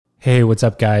Hey, what's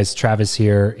up, guys? Travis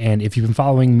here. And if you've been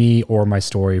following me or my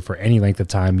story for any length of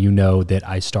time, you know that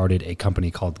I started a company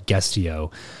called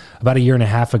Guestio about a year and a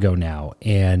half ago now.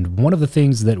 And one of the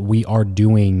things that we are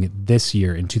doing this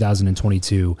year in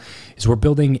 2022 is we're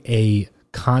building a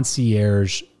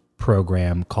concierge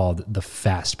program called the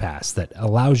Fast Pass that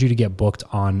allows you to get booked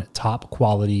on top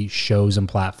quality shows and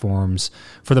platforms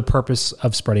for the purpose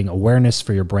of spreading awareness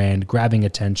for your brand, grabbing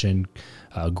attention,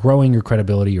 growing your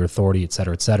credibility, your authority, et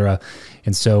cetera, et cetera.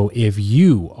 And so if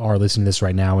you are listening to this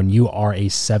right now and you are a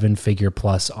 7-figure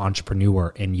plus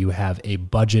entrepreneur and you have a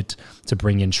budget to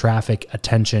bring in traffic,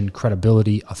 attention,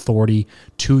 credibility, authority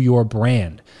to your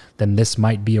brand, then this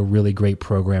might be a really great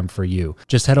program for you.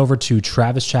 Just head over to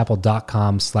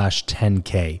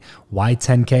travischappell.com/10K. Why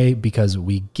 10K? Because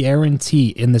we guarantee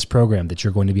in this program that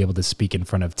you're going to be able to speak in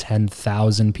front of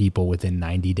 10,000 people within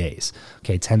 90 days.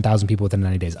 Okay, 10,000 people within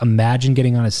 90 days. Imagine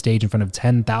getting on a stage in front of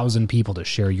 10,000 people to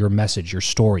share your message, your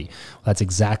story. Well, that's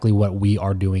exactly what we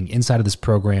are doing inside of this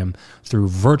program through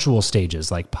virtual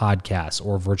stages like podcasts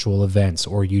or virtual events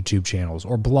or YouTube channels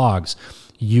or blogs.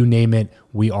 You name it,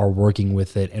 we are working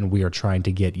with it, and we are trying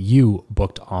to get you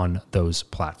booked on those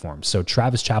platforms. So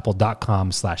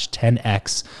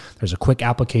travischappell.com/10X. There's a quick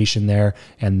application there,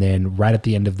 and then right at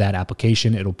the end of that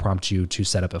application, it'll prompt you to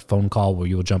set up a phone call where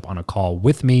you will jump on a call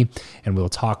with me, and we'll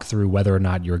talk through whether or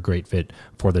not you're a great fit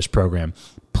for this program.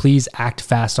 Please act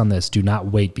fast on this. Do not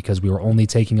wait, because we are only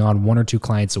taking on 1 or 2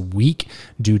 clients a week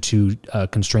due to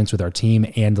constraints with our team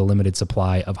and the limited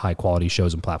supply of high quality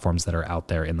shows and platforms that are out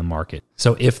there in the market.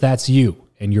 So if that's you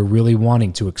and you're really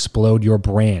wanting to explode your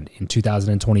brand in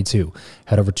 2022,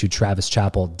 head over to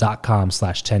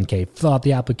travischappell.com/10K, fill out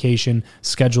the application,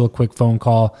 schedule a quick phone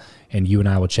call, and you and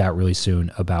I will chat really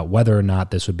soon about whether or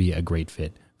not this would be a great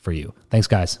fit for you. Thanks,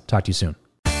 guys. Talk to you soon.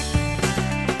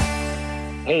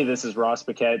 Hey, this is Ross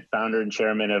Paquette, founder and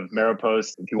chairman of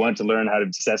Maripost. If you want to learn how to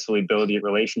successfully build your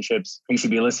relationships, you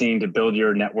should be listening to Build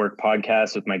Your Network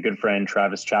podcast with my good friend,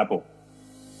 Travis Chappell.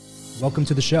 Welcome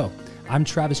to the show. I'm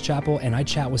Travis Chappell, and I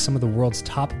chat with some of the world's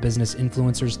top business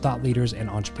influencers, thought leaders, and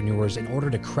entrepreneurs in order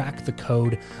to crack the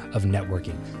code of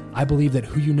networking. I believe that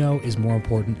who you know is more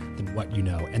important than what you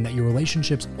know, and that your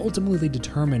relationships ultimately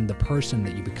determine the person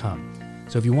that you become.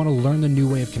 So if you want to learn the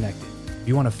new way of connecting, if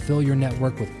you want to fill your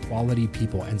network with quality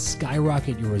people and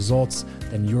skyrocket your results,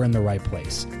 then you're in the right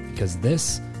place, because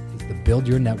this is the Build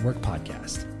Your Network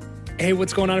podcast. Hey,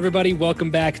 what's going on, everybody? Welcome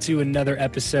back to another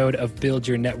episode of Build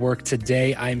Your Network.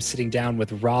 Today, I'm sitting down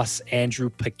with Ross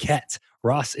Andrew Paquette.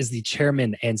 Ross is the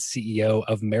chairman and CEO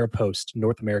of Maripost,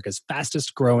 North America's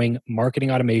fastest growing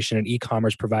marketing automation and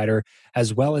e-commerce provider,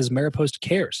 as well as Maripost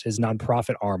Cares, his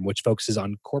nonprofit arm, which focuses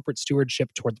on corporate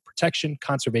stewardship toward the protection,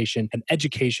 conservation, and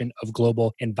education of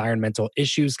global environmental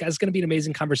issues. Guys, it's going to be an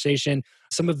amazing conversation.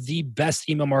 Some of the best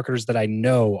email marketers that I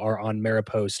know are on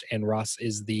Maripost, and Ross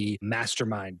is the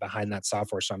mastermind behind that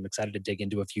software. So I'm excited to dig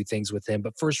into a few things with him.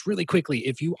 But first, really quickly,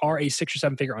 if you are a 6 or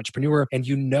 7 figure entrepreneur and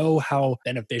you know how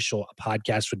beneficial a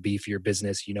podcast would be for your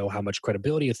business, you know how much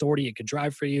credibility, authority it could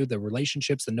drive for you, the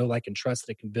relationships, the know, like, and trust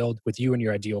that it can build with you and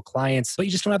your ideal clients, but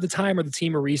you just don't have the time or the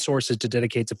team or resources to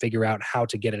dedicate to figure out how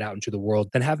to get it out into the world,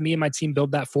 then have me and my team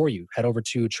build that for you. Head over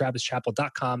to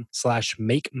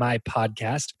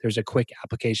travischappell.com/makemypodcast. There's a quick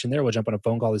application there. We'll jump on a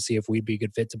phone call to see if we'd be a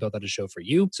good fit to build out a show for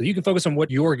you. So you can focus on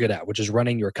what you're good at, which is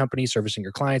running your company, servicing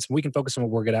your clients. And we can focus on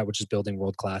what we're good at, which is building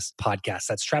world-class podcasts.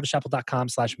 That's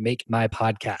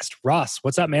travischappell.com/makemypodcast. Ross,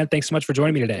 what's up, man? Thanks so much for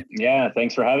joining me today. Yeah,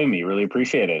 thanks for having me. Really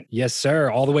appreciate it. Yes, sir.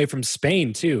 All the way from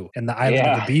Spain, too, and the island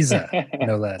of Ibiza,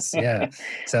 no less. Yeah.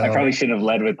 So I probably shouldn't have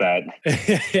led with that.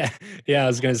 Yeah, I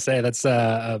was going to say, that's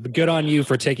good on you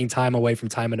for taking time away from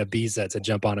time in Ibiza to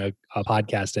jump on a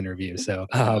podcast interview. So,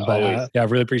 yeah, I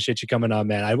really appreciate you coming on,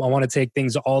 man. I want to take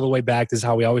things all the way back. This is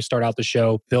how we always start out the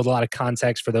show, build a lot of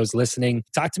context for those listening.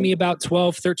 Talk to me about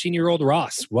 12, 13-year-old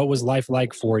Ross. What was life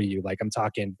like for you? Like, I'm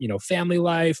talking, family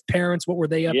life, parents, what were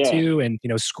they up to? And,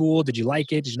 school, did you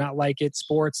like it? Did you not like it?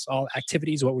 Sports, all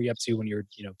activities, what were you up to when you're,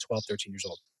 12, 13 years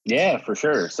old? Yeah, for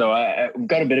sure. So I've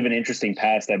got a bit of an interesting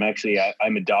past. I'm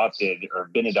adopted, or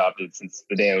been adopted since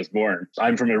the day I was born.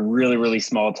 I'm from a really, really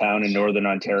small town in Northern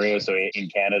Ontario. So in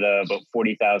Canada, about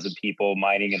 40,000 people,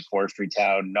 mining and forestry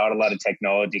town. Not a lot of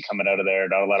technology coming out of there.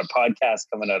 Not a lot of podcasts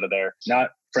coming out of there.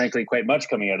 Not frankly, quite much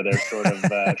coming out of there, sort of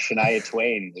Shania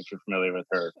Twain, if you're familiar with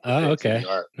her. Oh, okay.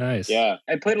 Nice. Yeah.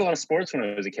 I played a lot of sports when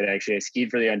I was a kid, actually. I skied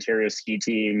for the Ontario ski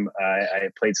team. I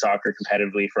played soccer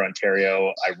competitively for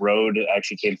Ontario. I rode,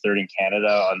 actually came third in Canada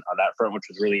on that front, which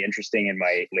was really interesting in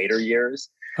my later years.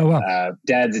 Oh, wow.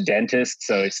 Dad's a dentist,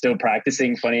 so he's still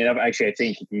practicing. Funny enough, actually, I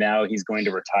think now he's going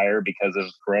to retire because of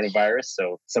coronavirus.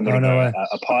 So somewhat of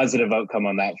a positive outcome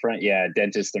on that front. Yeah,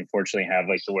 dentists unfortunately have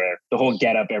like to wear the whole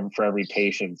get up for every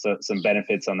patient. So some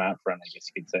benefits on that front, I guess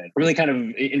you could say. Really kind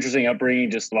of interesting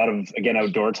upbringing, just a lot of, again,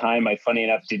 outdoor time. I, funny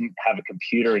enough, didn't have a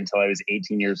computer until I was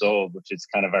 18 years old, which is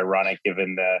kind of ironic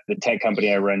given the tech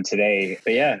company I run today.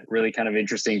 But yeah, really kind of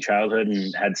interesting childhood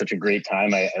and had such a great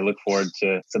time. I look forward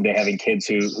to someday having kids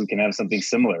who can have something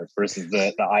similar versus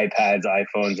the iPads,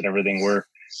 iPhones, and everything we're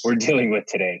dealing with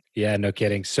today. Yeah, no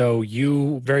kidding. So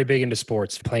you very big into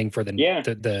sports, playing for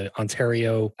the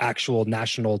Ontario actual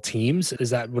national teams.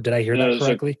 Did I hear that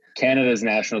correctly? So Canada's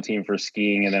national team for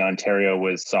skiing, and then Ontario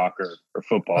was soccer or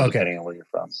football, depending on where you're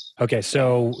from. Okay,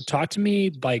 so talk to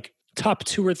me like top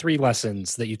 2 or 3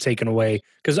 lessons that you've taken away,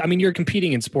 because I mean you're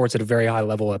competing in sports at a very high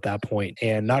level at that point,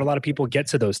 and not a lot of people get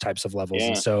to those types of levels.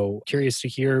 And so curious to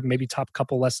hear maybe top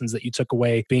couple lessons that you took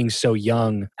away being so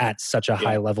young at such a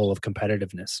high level of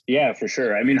competitiveness. Yeah, for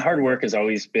sure. I mean, hard work has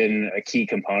always been a key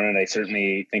component. I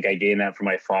certainly think I gained that from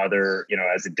my father. You know,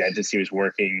 as a dentist, he was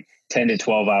working 10 to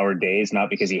 12-hour days, not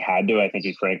because he had to. I think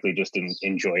he frankly just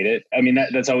enjoyed it. I mean,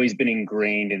 that's always been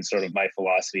ingrained in sort of my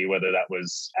philosophy, whether that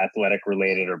was athletic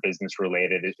related or business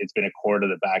related. It's been a core to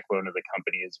the backbone of the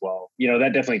company as well. You know,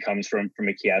 that definitely comes from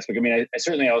a key aspect. I mean, I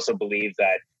certainly also believe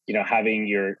that, you know, having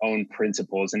your own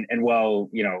principles and while,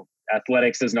 you know,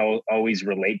 athletics doesn't always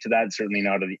relate to that, certainly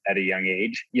not at a young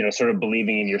age. You know, sort of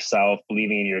believing in yourself,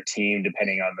 believing in your team,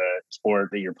 depending on the sport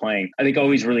that you're playing, I think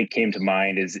always really came to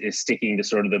mind is sticking to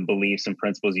sort of the beliefs and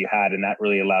principles you had. And that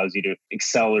really allows you to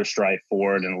excel or strive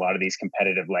forward in a lot of these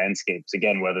competitive landscapes,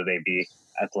 again, whether they be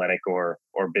athletic or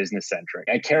business centric.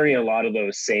 I carry a lot of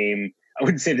those I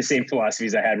wouldn't say the same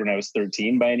philosophies I had when I was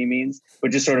 13 by any means,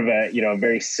 but just sort of a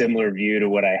very similar view to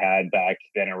what I had back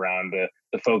then around the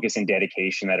focus and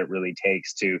dedication that it really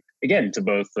takes to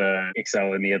both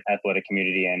excel in the athletic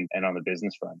community and on the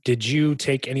business front. Did you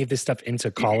take any of this stuff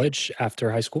into college after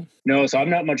high school? No, so I'm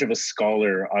not much of a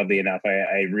scholar, oddly enough.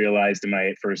 I realized in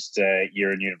my first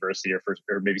year in university or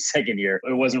maybe second year,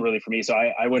 it wasn't really for me. So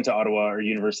I went to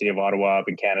University of Ottawa up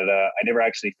in Canada. I never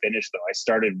actually finished though. I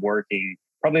started working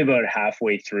probably about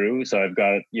halfway through. So I've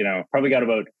got, probably got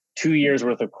about 2 years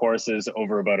worth of courses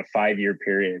over about a 5-year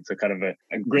period. So kind of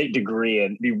a great degree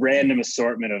and the random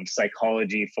assortment of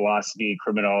psychology, philosophy,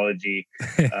 criminology,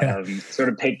 sort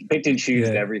of picked and choose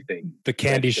everything. The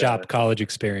candy shop college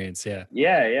experience. Yeah.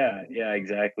 Yeah,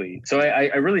 exactly. So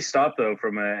I really stopped though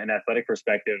from an athletic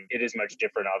perspective. It is much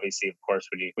different, obviously, of course,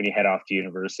 when you head off to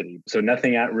university. So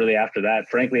nothing really after that.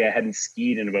 Frankly, I hadn't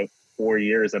skied in about 4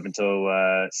 years up until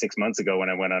 6 months ago when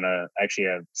I went on a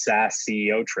SAS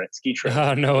CEO ski trip.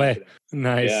 Oh, no way.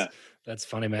 Nice. Yeah. That's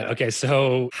funny, man. Okay,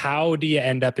 so how do you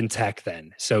end up in tech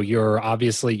then? So you grew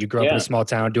up in a small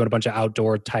town doing a bunch of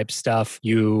outdoor type stuff.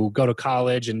 You go to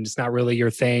college and it's not really your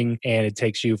thing, and it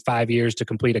takes you 5 years to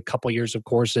complete a couple years of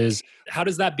courses. How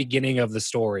does that beginning of the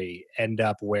story end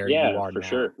up where you are now? Yeah, for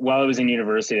sure. While I was in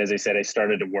university, as I said, I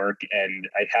started to work and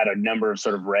I had a number of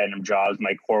sort of random jobs.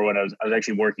 My core one, I was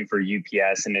actually working for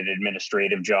UPS in an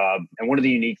administrative job. And one of the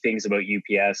unique things about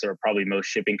UPS, or probably most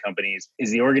shipping companies,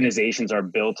 is the organizations are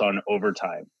built on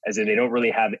overtime, as in they don't really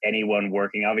have anyone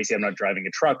working. Obviously, I'm not driving a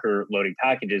truck or loading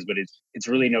packages, but it's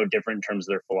really no different in terms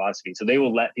of their philosophy. So they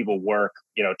will let people work,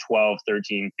 12,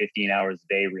 13, 15 hours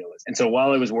a day, realistically. And so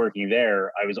while I was working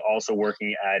there, I was also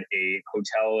working at a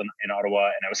hotel in Ottawa,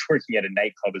 and I was working at a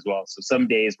nightclub as well. So some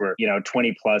days were,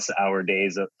 20 plus hour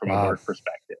days from a work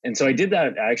perspective. And so I did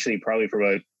that actually probably for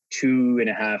about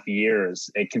 2.5 years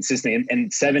consistently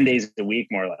and 7 days a week,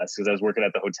 more or less, because I was working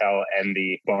at the hotel and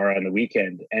the bar on the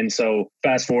weekend. And so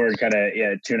fast forward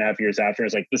 2.5 years after,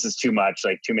 it's like, this is too much,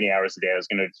 like too many hours a day. I was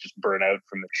going to just burn out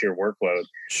from the sheer workload.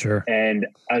 Sure. And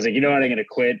I was like, you know what, I'm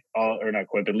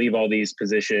going to leave all these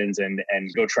positions and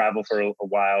go travel for a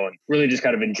while and really just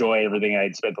kind of enjoy everything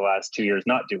I'd spent the last 2 years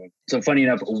not doing. So funny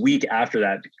enough, a week after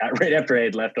that, right after I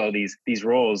had left all these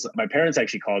roles, my parents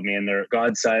actually called me, and their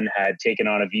godson had taken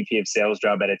on a VP of sales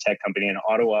job at a tech company in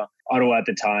Ottawa. Ottawa at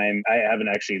the time, I haven't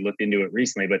actually looked into it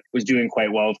recently, but was doing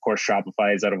quite well. Of course,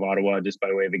 Shopify is out of Ottawa, just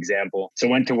by way of example. So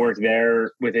went to work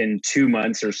there within 2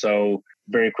 months or so.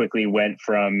 Very quickly went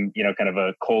from, kind of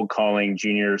a cold calling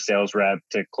junior sales rep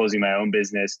to closing my own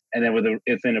business. And then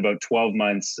within about 12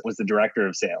 months was the director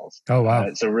of sales. Oh,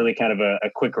 wow. So really kind of a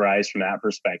quick rise from that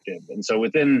perspective. And so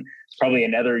within probably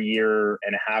another year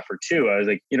and a half or two, I was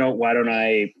like, why don't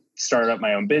I start up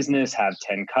my own business, have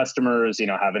 10 customers,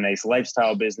 have a nice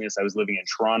lifestyle business. I was living in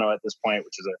Toronto at this point,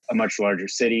 which is a much larger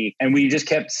city. And we just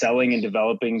kept selling and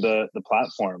developing the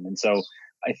platform. And so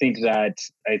I think that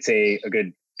I'd say a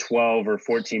good 12 or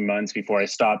 14 months before I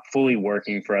stopped fully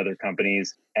working for other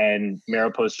companies. And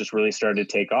Maripost just really started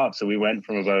to take off. So we went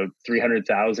from about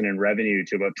 300,000 in revenue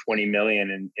to about 20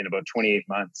 million in about 28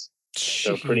 months.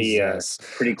 So pretty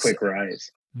quick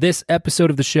rise. This episode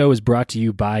of the show is brought to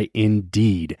you by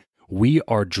Indeed. We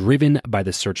are driven by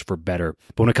the search for better.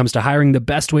 But when it comes to hiring, the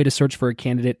best way to search for a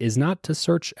candidate is not to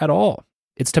search at all.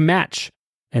 It's to match,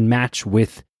 and match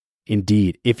with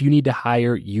Indeed. If you need to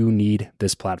hire, you need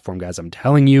this platform, guys. I'm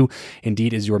telling you,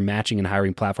 Indeed is your matching and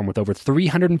hiring platform with over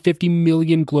 350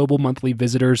 million global monthly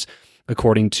visitors,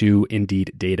 according to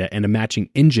Indeed data, and a matching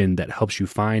engine that helps you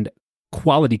find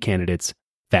quality candidates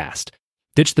fast.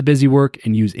 Ditch the busy work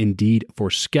and use Indeed for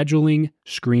scheduling,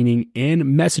 screening, and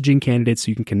messaging candidates so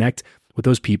you can connect with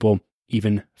those people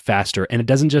even faster. And it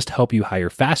doesn't just help you hire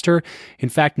faster. In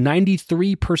fact,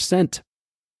 93%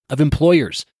 of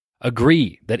employers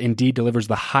agree that Indeed delivers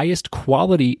the highest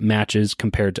quality matches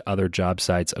compared to other job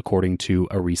sites, according to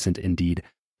a recent Indeed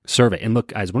survey. And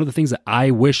look, guys, one of the things that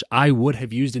I wish I would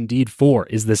have used Indeed for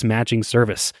is this matching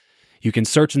service. You can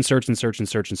search and search and search and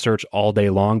search and search all day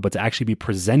long, but to actually be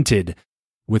presented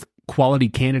with quality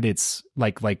candidates,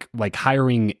 like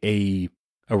hiring a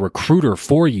recruiter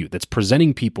for you that's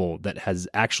presenting people that has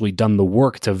actually done the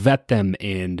work to vet them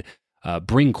and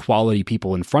bring quality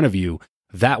people in front of you.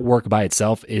 That work by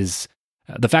itself is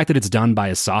the fact that it's done by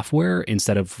a software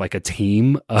instead of like a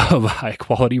team of high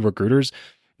quality recruiters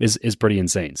is pretty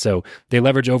insane. So they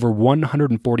leverage over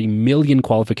 140 million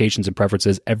qualifications and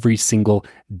preferences every single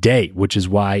day, which is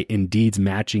why Indeed's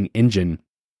matching engine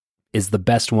is the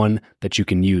best one that you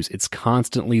can use. It's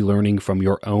constantly learning from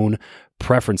your own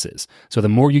preferences. So the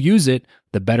more you use it,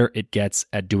 the better it gets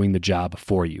at doing the job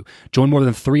for you. Join more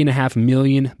than 3.5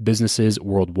 million businesses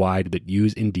worldwide that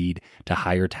use Indeed to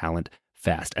hire talent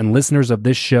fast. And listeners of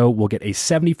this show will get a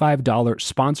 $75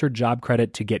 sponsored job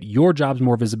credit to get your jobs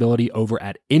more visibility over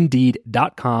at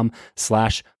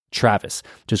Indeed.com/Travis.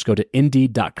 Just go to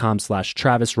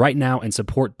Indeed.com/Travis right now and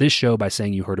support this show by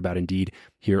saying you heard about Indeed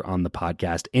here on the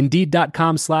podcast.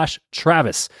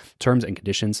 Indeed.com/Travis. Terms and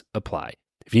conditions apply.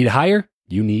 If you need to hire,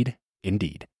 you need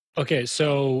Indeed. Okay,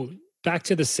 so back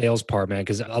to the sales part, man,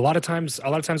 because a lot of times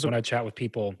when I chat with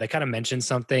people, they kind of mention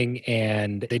something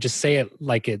and they just say it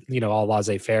like it, all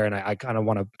laissez-faire. And I kind of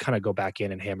want to kind of go back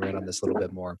in and hammer in on this a little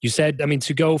bit more. You said,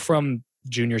 to go from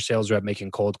junior sales rep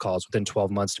making cold calls within 12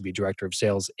 months to be director of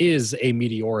sales is a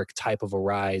meteoric type of a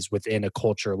rise within a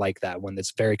culture like that, when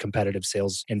it's very competitive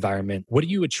sales environment. What do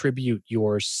you attribute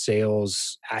your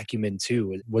sales acumen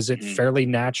to? Was it fairly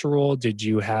natural? Did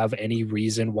you have any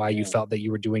reason why you felt that you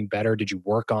were doing better? Did you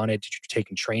work on it? Did you take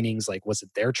in trainings? Like, was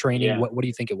it their training? Yeah. What do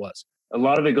you think it was? A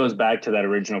lot of it goes back to that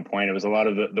original point. It was a lot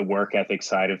of the work ethic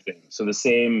side of things. So the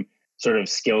same sort of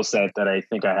skill set that I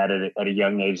think I had at a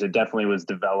young age that definitely was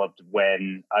developed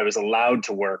when I was allowed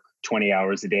to work 20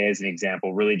 hours a day, as an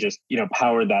example, really just,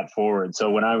 powered that forward. So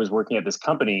when I was working at this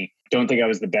company, don't think I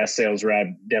was the best sales rep.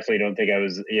 Definitely don't think I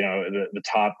was, the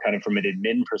top kind of from an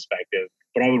admin perspective,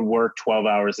 but I would work 12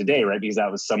 hours a day, right? Because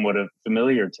that was somewhat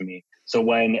familiar to me. So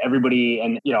when everybody,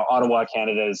 and Ottawa,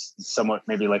 Canada is somewhat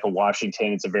maybe like a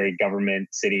Washington, it's a very government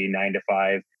city, 9 to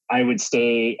 5. I would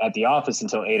stay at the office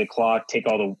until 8 o'clock, take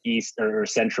all the East or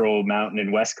Central, Mountain,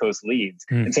 and West Coast leads.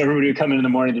 And so everybody would come in the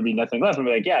morning, there'd be nothing left. I'd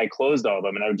be like, yeah, I closed all of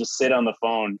them. And I would just sit on the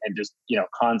phone and just,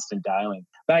 constant dialing.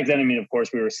 Back then, of course,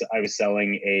 I was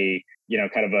selling a,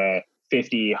 kind of a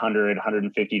 $50, $100,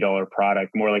 $150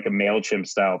 product, more like a MailChimp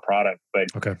style product. But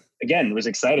again, it was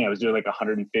exciting. I was doing like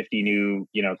 150 new,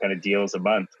 kind of deals a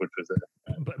month, which was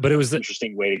but it was an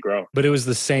interesting way to grow. But it was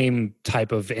the same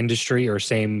type of industry or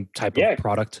same type of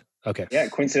product? Okay. Yeah.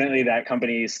 Coincidentally, that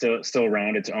company is still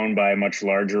around. It's owned by a much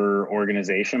larger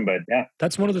organization, but yeah.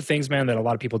 That's one of the things, man, that a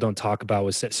lot of people don't talk about.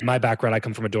 Was my background. I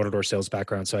come from a door-to-door sales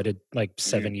background. So I did like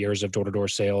 7 years of door-to-door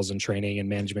sales and training and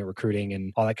management recruiting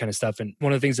and all that kind of stuff. And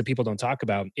one of the things that people don't talk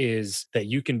about is that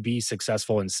you can be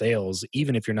successful in sales,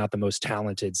 even if you're not the most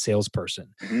talented salesperson,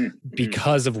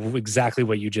 because of exactly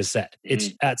what you just said.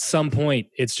 It's at some point,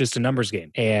 it's just a numbers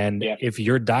game. And if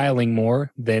you're dialing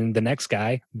more than the next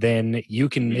guy, then you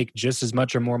can make just as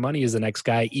much or more money as the next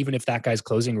guy, even if that guy's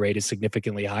closing rate is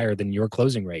significantly higher than your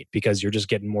closing rate, because you're just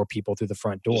getting more people through the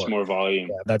front door. Just more volume.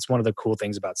 Yeah, that's one of the cool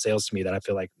things about sales to me that I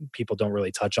feel like people don't really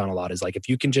touch on a lot, is like, if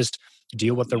you can just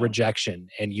deal with the rejection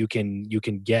and you can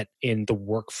get in the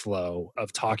workflow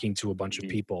of talking to a bunch of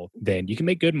people, then you can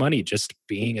make good money just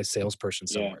being a salesperson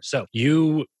somewhere. So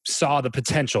you saw the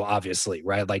potential, obviously,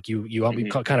 right? Like you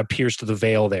kind of pierced the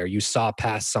veil there. You saw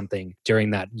past something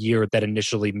during that year that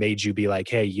initially made you be like,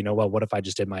 hey, you know what if I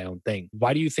just did my own thing?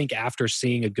 Why do you think after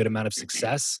seeing a good amount of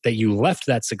success that you left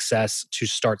that success to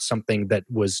start something that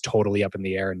was totally up in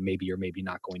the air and maybe you're maybe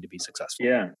not going to be successful?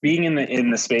 Yeah. Being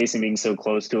in the space and being so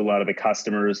close to a lot of the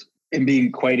customers and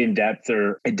being quite in depth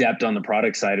or adept on the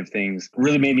product side of things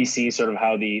really made me see sort of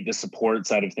how the support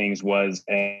side of things was.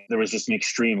 And there was just an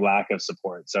extreme lack of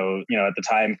support. So, at the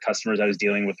time, customers I was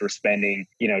dealing with were spending,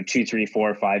 $2,000, $3,000,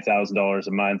 $4,000, $5,000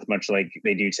 a month, much like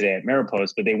they do today at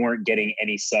Maripost, but they weren't getting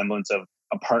any semblance of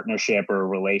a partnership or a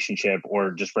relationship,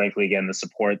 or just frankly, again, the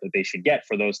support that they should get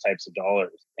for those types of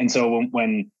dollars. And so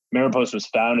when Maripost was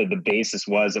founded, the basis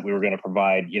was that we were going to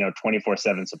provide,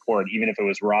 24/7 support, even if it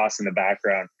was Ross in the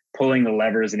background, pulling the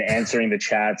levers and answering the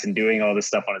chats and doing all this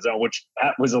stuff on his own, which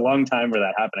was a long time where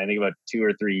that happened. I think about 2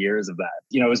 or 3 years of that.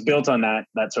 It was built on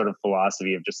that sort of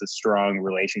philosophy of just a strong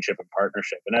relationship and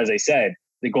partnership. And as I said,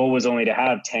 the goal was only to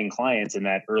have 10 clients in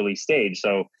that early stage.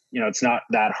 So, it's not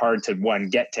that hard to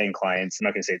get 10 clients. I'm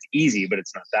not going to say it's easy, but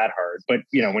it's not that hard. But,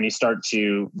 when you start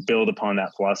to build upon that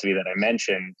philosophy that I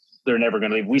mentioned, they're never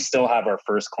going to leave. We still have our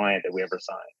first client that we ever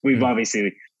signed. We've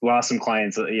obviously lost some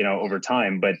clients, over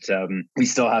time, but we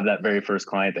still have that very first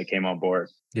client that came on board.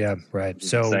 Yeah, right.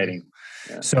 So exciting.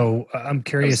 Yeah. So I'm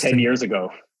curious. 10 years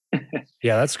ago.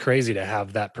 Yeah, that's crazy to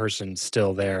have that person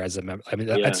still there as a member. I mean,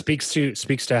 that speaks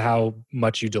to how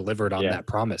much you delivered on that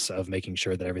promise of making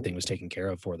sure that everything was taken care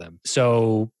of for them.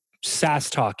 So SaaS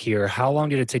talk here. How long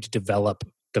did it take to develop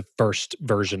the first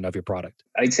version of your product?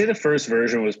 I'd say the first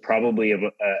version was probably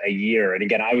a year. And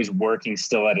again, I was working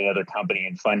still at another company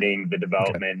and funding the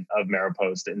development of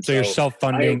Maripost. And so you're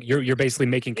self-funding. You're basically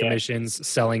making commissions,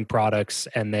 selling products,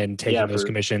 and then taking those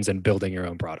commissions and building your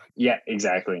own product. Yeah,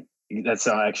 exactly. That's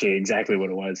actually exactly what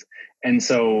it was. And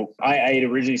so I had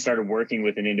originally started working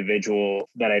with an individual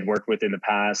that I'd worked with in the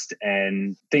past,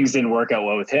 and things didn't work out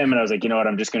well with him. And I was like,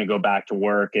 I'm just going to go back to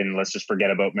work and let's just forget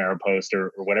about Maripost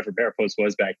or whatever Maripost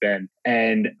was back then.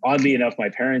 And oddly enough, my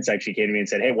parents actually came to me and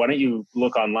said, hey, why don't you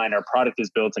look online? Our product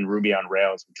is built in Ruby on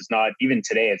Rails, which is not, even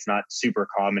today, it's not super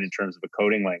common in terms of a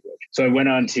coding language. So I went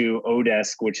on to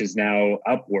Odesk, which is now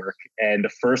Upwork. And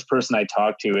the first person I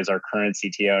talked to is our current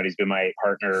CTO, and he's been my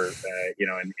partner,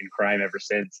 in crime ever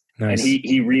since. Nice. And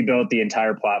he rebuilt the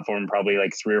entire platform probably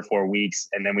like 3 or 4 weeks.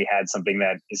 And then we had something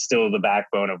that is still the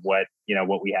backbone of what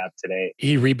we have today.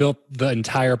 He rebuilt the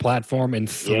entire platform in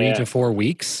 3 to 4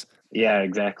 weeks. Yeah,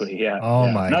 exactly. Yeah. Oh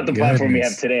my! Not the platform we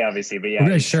have today, obviously,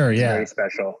 but sure. Yeah. Very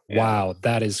special. Wow,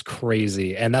 that is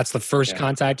crazy. And that's the first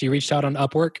contact you reached out on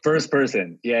Upwork? First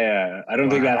person. Yeah. I don't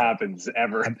think that happens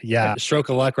ever. Yeah. Stroke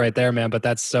of luck right there, man. But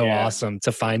that's so awesome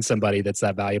to find somebody that's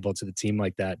that valuable to the team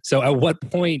like that. So at what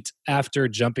point after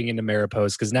jumping into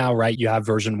Maripost, because now, right, you have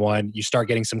version 1, you start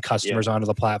getting some customers onto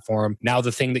the platform. Now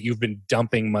the thing that you've been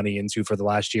dumping money into for the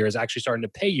last year is actually starting to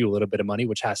pay you a little bit of money,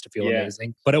 which has to feel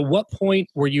amazing. But at what point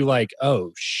were you like,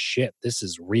 oh shit, this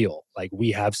is real? Like we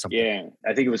have something. Yeah,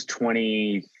 I think it was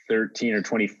 2013 or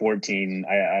 2014.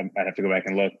 I'd have to go back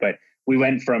and look, but we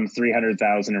went from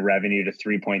 300,000 in revenue to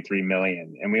 3.3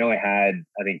 million, and we only had,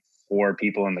 I think, 4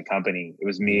 people in the company. It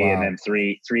was me and then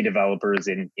three developers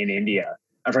in India.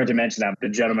 I forgot to mention that the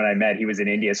gentleman I met, he was in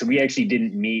India, so we actually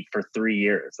didn't meet for 3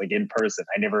 years, like in person.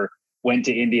 I never went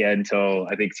to India until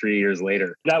I think 3 years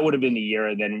later. That would have been the year.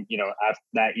 And then, after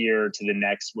that year to the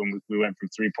next, when we went from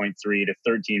 3.3 to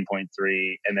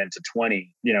 13.3 and then to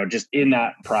 20, just in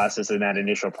that process, in that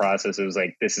initial process, it was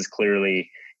like, this is clearly,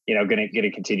 going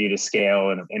to continue to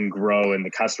scale and grow. And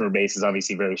the customer base is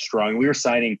obviously very strong. We were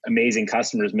signing amazing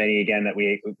customers, many again that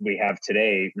we have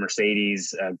today: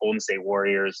 Mercedes, Golden State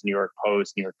Warriors, New York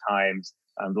Post, New York Times.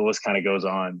 The list kind of goes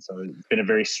on. So it's been a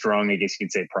very strong, I guess you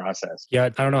could say, process. Yeah. I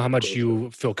don't know how much you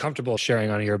feel comfortable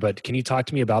sharing on here, but can you talk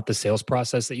to me about the sales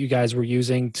process that you guys were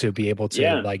using to be able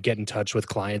to like get in touch with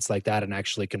clients like that and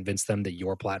actually convince them that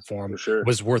your platform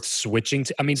was worth switching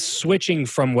to? I mean, switching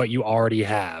from what you already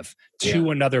have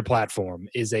to another platform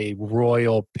is a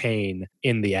royal pain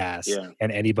in the ass.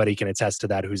 And anybody can attest to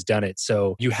that who's done it.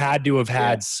 So you had to have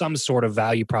had some sort of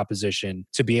value proposition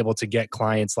to be able to get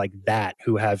clients like that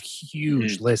who have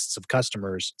huge lists of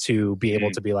customers to be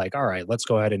able to be like, all right, let's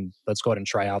go ahead and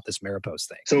try out this Maripost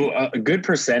thing. So a good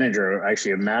percentage, or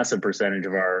actually a massive percentage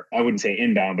of our, I wouldn't say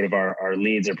inbound, but of our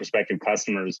leads or prospective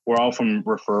customers were all from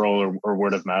referral or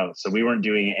word of mouth. So we weren't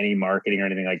doing any marketing or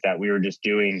anything like that. We were just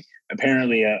doing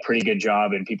apparently a pretty good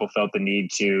job, and people felt the need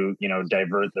to,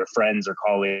 divert their friends or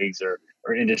colleagues or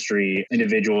or industry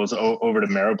individuals over to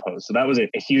Maripost. So that was a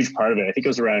huge part of it. I think it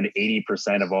was around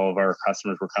 80% of all of our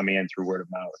customers were coming in through word of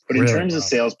mouth. But in terms of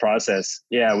sales process,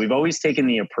 yeah, we've always taken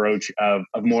the approach of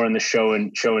more in the show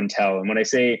and tell. And when I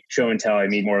say show and tell, I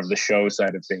mean more of the show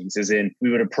side of things, as in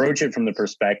we would approach it from the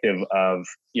perspective of,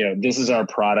 this is our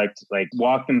product, like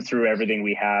walk them through everything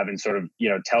we have and sort of,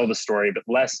 tell the story, but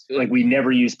less like we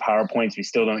never use PowerPoints. We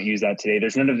still don't use that today.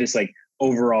 There's none of this like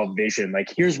overall vision.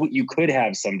 Like, here's what you could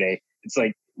have someday. It's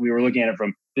like we were looking at it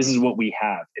from, this is what we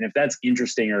have. And if that's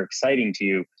interesting or exciting to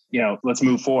you, let's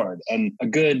move forward. And a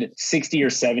good 60 or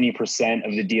 70%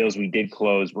 of the deals we did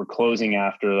close were closing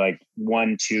after like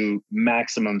 1, 2,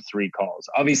 maximum 3 calls.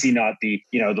 Obviously not the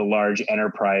large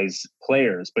enterprise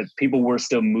players, but people were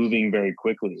still moving very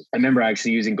quickly. I remember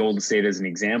actually using Golden State as an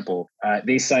example.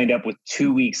 They signed up with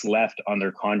 2 weeks left on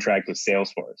their contract with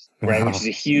Salesforce, right? Wow. Which is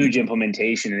a huge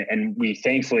implementation. And we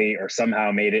thankfully or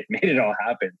somehow made it all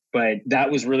happen. But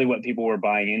that was really what people were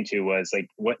buying into, was like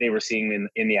what they were seeing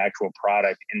in the actual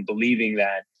product, and believing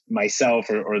that myself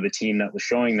or the team that was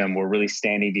showing them were really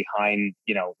standing behind,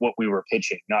 what we were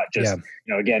pitching, not just,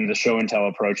 again, the show and tell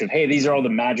approach of, hey, these are all the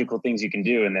magical things you can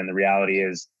do. And then the reality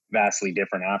is vastly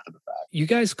different after the fact. You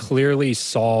guys clearly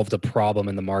solved a problem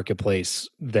in the marketplace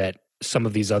that some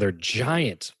of these other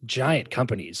giant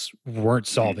companies weren't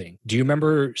solving. Do you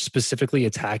remember specifically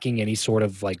attacking any sort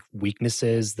of like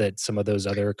weaknesses that some of those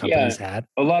other companies had?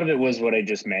 A lot of it was what I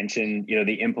just mentioned,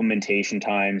 the implementation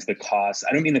times, the costs.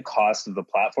 I don't mean the cost of the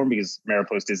platform, because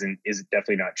Maripost is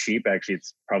definitely not cheap. Actually,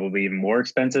 it's probably even more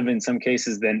expensive in some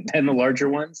cases than the larger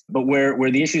ones. But where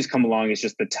the issues come along is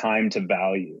just the time to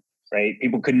value. Right?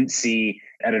 People couldn't see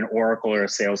at an Oracle or a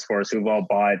Salesforce, who've all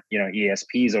bought,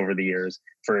 ESPs over the years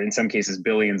for, in some cases,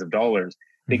 billions of dollars.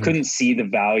 They couldn't see the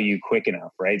value quick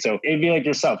enough, right? So it'd be like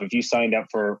yourself. If you signed up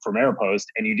for Maripost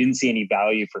and you didn't see any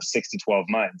value for 6 to 12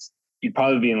 months, you'd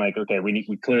probably be like, okay,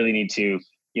 we clearly need to,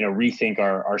 rethink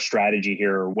our strategy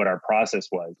here, or what our process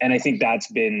was. And I think that's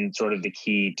been sort of the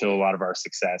key to a lot of our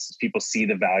success. People see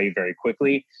the value very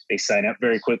quickly, they sign up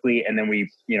very quickly, and then we,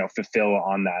 fulfill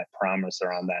on that promise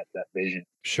or on that vision.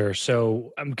 Sure.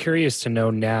 So I'm curious to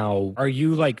know now, are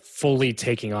you like fully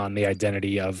taking on the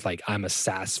identity of like, I'm a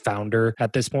SaaS founder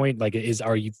at this point? Like,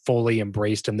 are you fully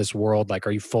embraced in this world? Like,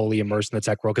 are you fully immersed in the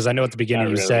tech world? Because I know at the beginning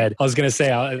you said, I was going to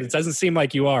say, it doesn't seem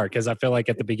like you are, because I feel like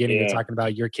at the beginning you're talking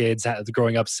about your kids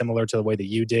growing up similar to the way that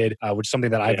you did, which is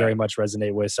something that I very much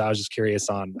resonate with. So I was just curious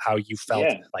on how you felt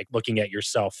like looking at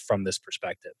yourself from this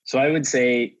perspective. So I would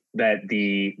say that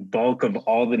the bulk of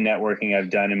all the networking I've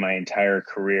done in my entire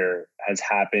career has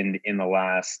happened in the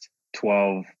last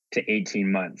 12 to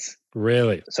 18 months.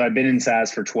 Really? So I've been in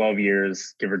SaaS for 12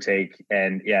 years, give or take.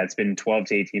 And it's been 12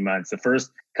 to 18 months. The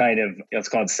first kind of, it's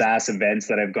called SaaS events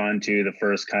that I've gone to, the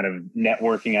first kind of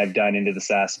networking I've done into the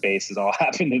SaaS space has all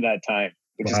happened in that time,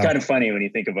 which is kind of funny when you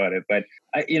think about it. But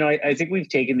I think we've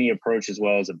taken the approach as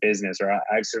well as a business, or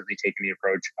I've certainly taken the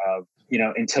approach of,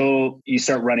 until you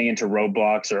start running into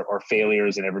roadblocks or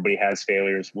failures, and everybody has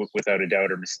failures without a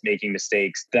doubt, or making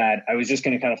mistakes, that I was just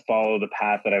going to kind of follow the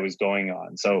path that I was going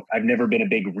on. So I've never been a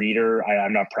big reader.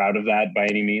 I'm not proud of that by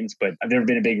any means, but I've never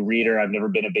been a big reader. I've never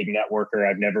been a big networker.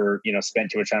 I've never,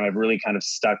 spent too much time. I've really kind of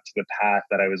stuck to the path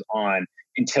that I was on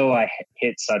until I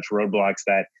hit such roadblocks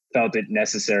that felt it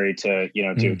necessary to,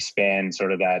 to expand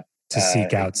sort of that. To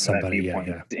seek out somebody.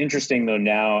 It's interesting though,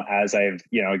 now as I've,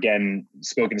 again,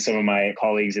 spoken to some of my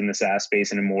colleagues in the SaaS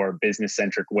space in a more business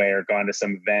centric way, or gone to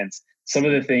some events, some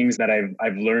of the things that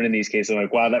I've learned in these cases, I'm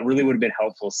like, wow, that really would have been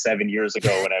helpful 7 years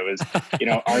ago when I was,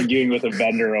 arguing with a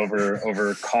vendor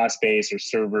over cost base or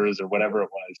servers or whatever it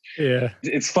was. Yeah.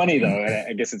 It's funny though.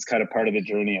 I guess it's kind of part of the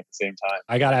journey at the same time.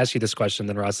 I got to ask you this question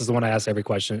then, Ross. This is the one I ask every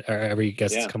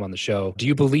guest that's come on the show. Do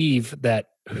you believe that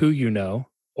who you know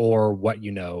or what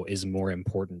you know is more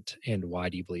important, and why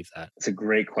do you believe that? It's a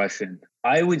great question.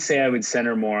 I would say I would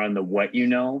center more on the what you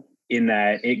know, in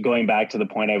that going back to the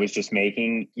point I was just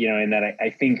making, in that I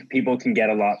think people can get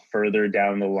a lot further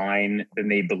down the line than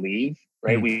they believe.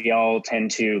 Right. We all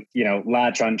tend to,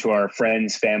 latch onto our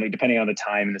friends, family, depending on the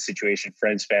time and the situation,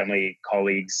 friends, family,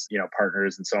 colleagues,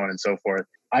 partners, and so on and so forth.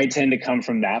 I tend to come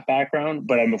from that background,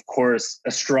 but I'm of course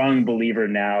a strong believer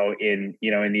now in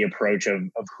the approach of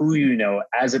who you know,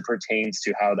 as it pertains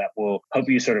to how that will help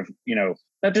you sort of,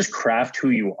 not just craft who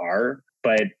you are,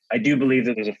 but I do believe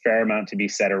that there's a fair amount to be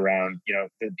said around,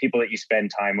 the people that you spend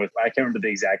time with. I can't remember the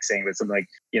exact saying, but something like,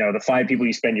 the 5 people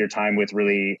you spend your time with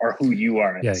really are who you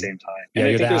are at the same time. Yeah,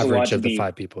 you're the average of the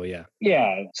 5 people, yeah.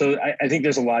 Yeah. So I think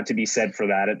there's a lot to be said for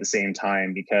that at the same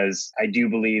time, because I do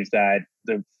believe that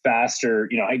the faster,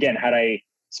 again, had I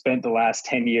spent the last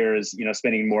 10 years,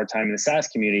 spending more time in the SaaS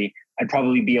community, I'd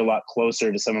probably be a lot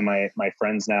closer to some of my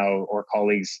friends now, or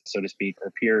colleagues, so to speak,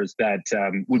 or peers that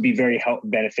would be very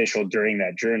beneficial during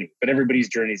that journey. But everybody's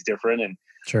journey is different. And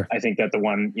sure. I think that the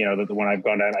one I've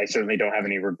gone down, I certainly don't have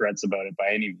any regrets about it by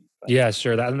any means. Yeah,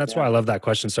 sure. That's why I love that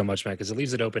question so much, man, because it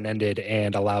leaves it open-ended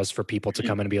and allows for people to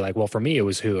come in and be like, well, for me, it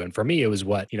was who, and for me, it was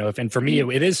what, and for me,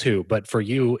 it is who, but for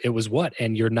you, it was what.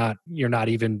 And you're not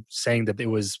even saying that it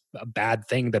was a bad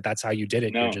thing, that's how you did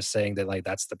it. No. You're just saying that like,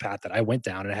 that's the path that I went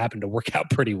down, and it happened to work out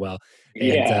pretty well.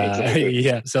 Exactly.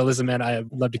 Yeah. So listen, man,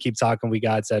 I'd love to keep talking. We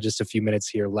got just a few minutes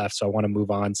here left. So I want to move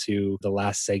on to the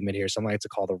last segment here. Something I like to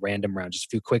call the random round. Just a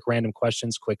few quick random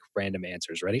questions, quick random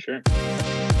answers. Ready? Sure.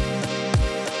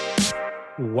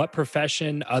 What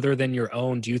profession other than your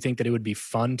own do you think that it would be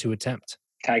fun to attempt?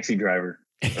 Taxi driver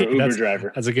or Uber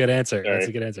driver. That's a good answer. Sorry. That's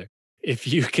a good answer. If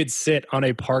you could sit on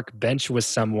a park bench with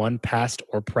someone, past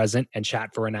or present, and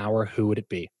chat for an hour, who would it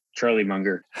be? Charlie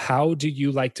Munger. How do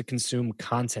you like to consume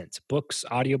content? Books,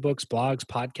 audiobooks, blogs,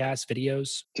 podcasts,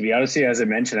 videos? To be honest with you, as I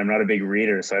mentioned, I'm not a big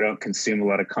reader, so I don't consume a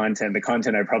lot of content. The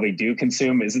content I probably do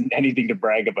consume isn't anything to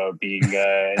brag about, being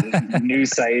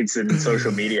news sites and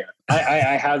social media.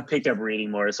 I have picked up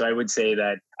reading more, so I would say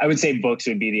books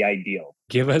would be the ideal.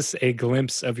 Give us a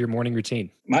glimpse of your morning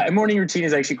routine. My morning routine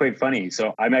is actually quite funny.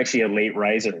 So I'm actually a late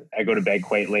riser. I go to bed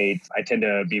quite late. I tend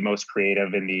to be most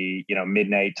creative in the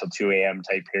midnight till 2 a.m.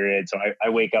 type period. So I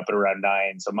wake up at around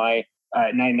 9. So my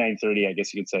 9:30, I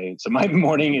guess you could say. So my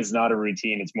morning is not a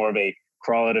routine. It's more of a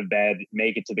crawl out of bed,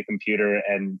 make it to the computer,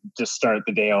 and just start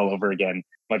the day all over again,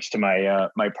 much to my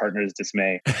my partner's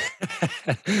dismay.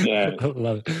 Yeah.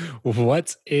 Love it.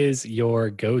 What is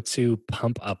your go-to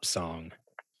pump up song?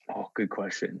 Oh, good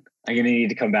question. I'm going to need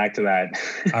to come back to that.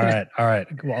 All right.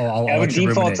 Well, I would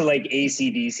default to like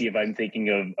AC/DC if I'm thinking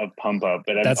of pump up,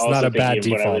 but that's not a bad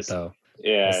default though.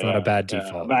 Yeah, it's not a bad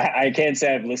default. But I can't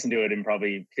say I've listened to it in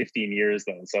probably 15 years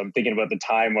though. So I'm thinking about the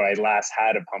time where I last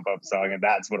had a pump up song, and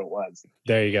that's what it was.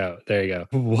 There you go.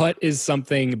 What is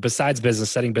something besides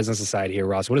business, setting business aside here,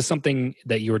 Ross, what is something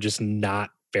that you were just not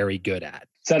very good at?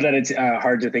 So that it's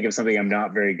hard to think of something I'm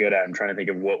not very good at. I'm trying to think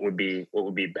of what would be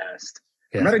best.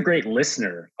 Yeah. I'm not a great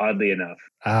listener, oddly enough.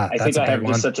 I think I have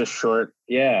just such a short.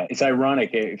 Yeah, it's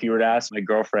ironic. If you were to ask my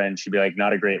girlfriend, she'd be like,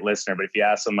 not a great listener. But if you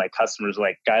ask some of my customers,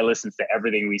 like, guy listens to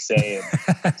everything we say.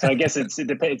 So I guess it's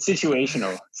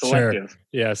situational, selective. Sure.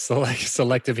 Yeah,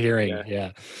 selective hearing.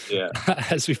 Yeah.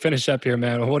 As we finish up here,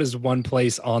 man, what is one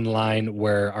place online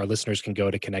where our listeners can go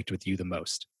to connect with you the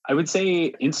most? I would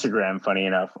say Instagram, funny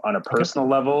enough, on a personal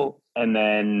level. And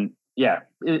then,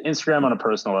 Instagram on a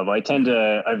personal level.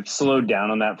 I've slowed down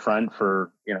on that front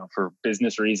for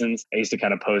business reasons. I used to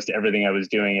kind of post everything I was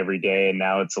doing every day, and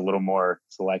now it's a little more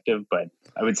selective, but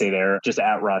I would say there just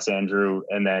at Ross Andrew.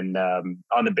 And then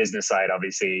on the business side,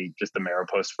 obviously just the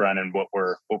Maripost front and what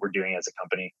we're doing as a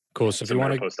company. Cool. So if you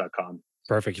want Maripost.com.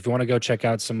 Perfect. If you want to go check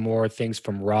out some more things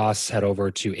from Ross, head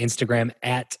over to Instagram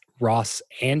at Ross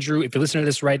Andrew. If you're listening to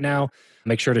this right now,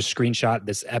 make sure to screenshot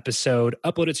this episode,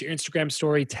 upload it to your Instagram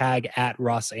story, tag at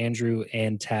Ross Andrew,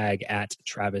 and tag at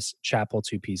Travis Chappell,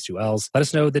 2 P's, 2 L's. Let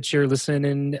us know that you're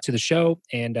listening to the show,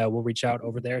 and we'll reach out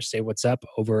over there, say what's up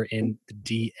over in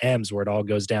the DMs where it all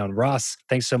goes down. Ross,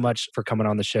 thanks so much for coming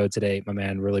on the show today, my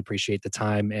man. Really appreciate the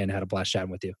time and had a blast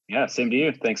chatting with you. Yeah, same to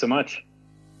you. Thanks so much.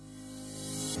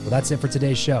 Well, that's it for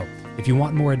today's show. If you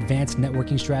want more advanced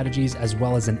networking strategies as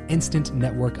well as an instant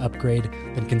network upgrade,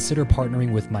 then consider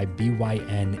partnering with my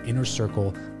BYN Inner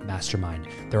Circle Mastermind.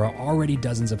 There are already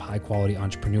dozens of high-quality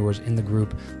entrepreneurs in the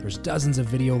group. There's dozens of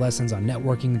video lessons on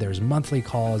networking. There's monthly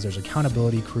calls. There's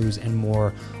accountability crews and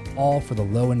more, all for the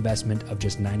low investment of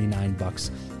just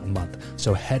 $99 a month.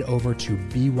 So head over to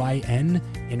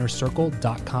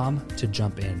byninnercircle.com to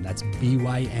jump in. That's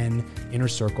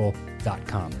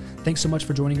byninnercircle.com. Thanks so much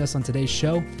for joining us on today's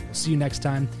show. We'll see you next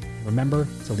time. Remember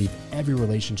to leave every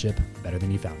relationship better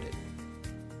than you found it.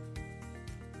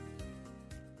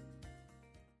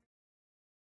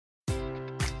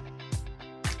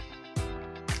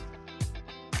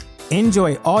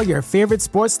 Enjoy all your favorite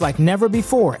sports like never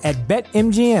before at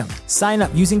BetMGM. Sign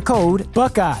up using code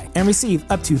Buckeye and receive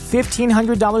up to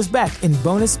 $1,500 back in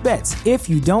bonus bets if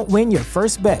you don't win your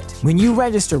first bet. When you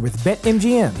register with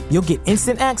BetMGM, you'll get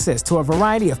instant access to a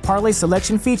variety of parlay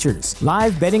selection features,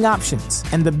 live betting options,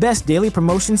 and the best daily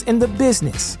promotions in the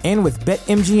business. And with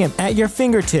BetMGM at your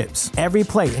fingertips, every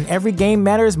play and every game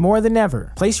matters more than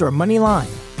ever. Place your money line,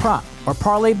 prop, or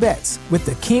parlay bets with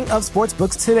the king of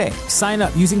sportsbooks today. Sign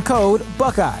up using code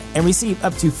Buckeye and receive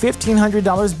up to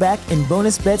 $1,500 back in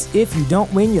bonus bets if you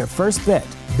don't win your first bet.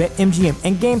 BetMGM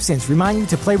and GameSense remind you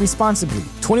to play responsibly.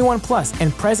 21 plus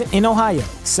and present in Ohio,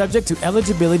 subject to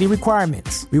eligibility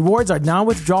requirements. Rewards are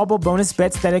non-withdrawable bonus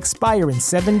bets that expire in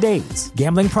 7 days.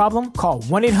 Gambling problem? Call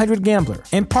 1-800-GAMBLER.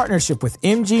 In partnership with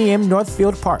MGM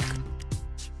Northfield Park.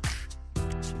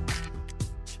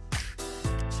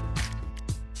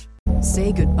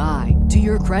 Say goodbye to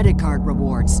your credit card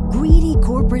rewards. Greedy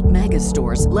corporate mega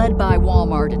stores, led by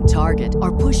Walmart and Target,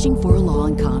 are pushing for a law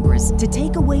in Congress to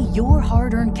take away your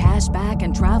hard-earned cash back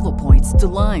and travel points to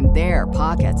line their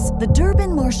pockets. The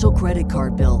Durbin-Marshall credit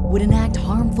card bill would enact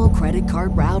harmful credit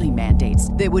card routing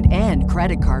mandates that would end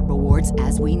credit card rewards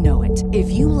as we know it.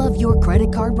 If you love your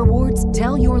credit card rewards,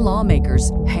 tell your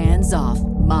lawmakers, hands off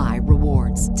my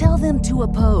rewards. Tell them to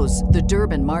oppose the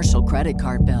Durbin-Marshall credit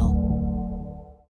card bill.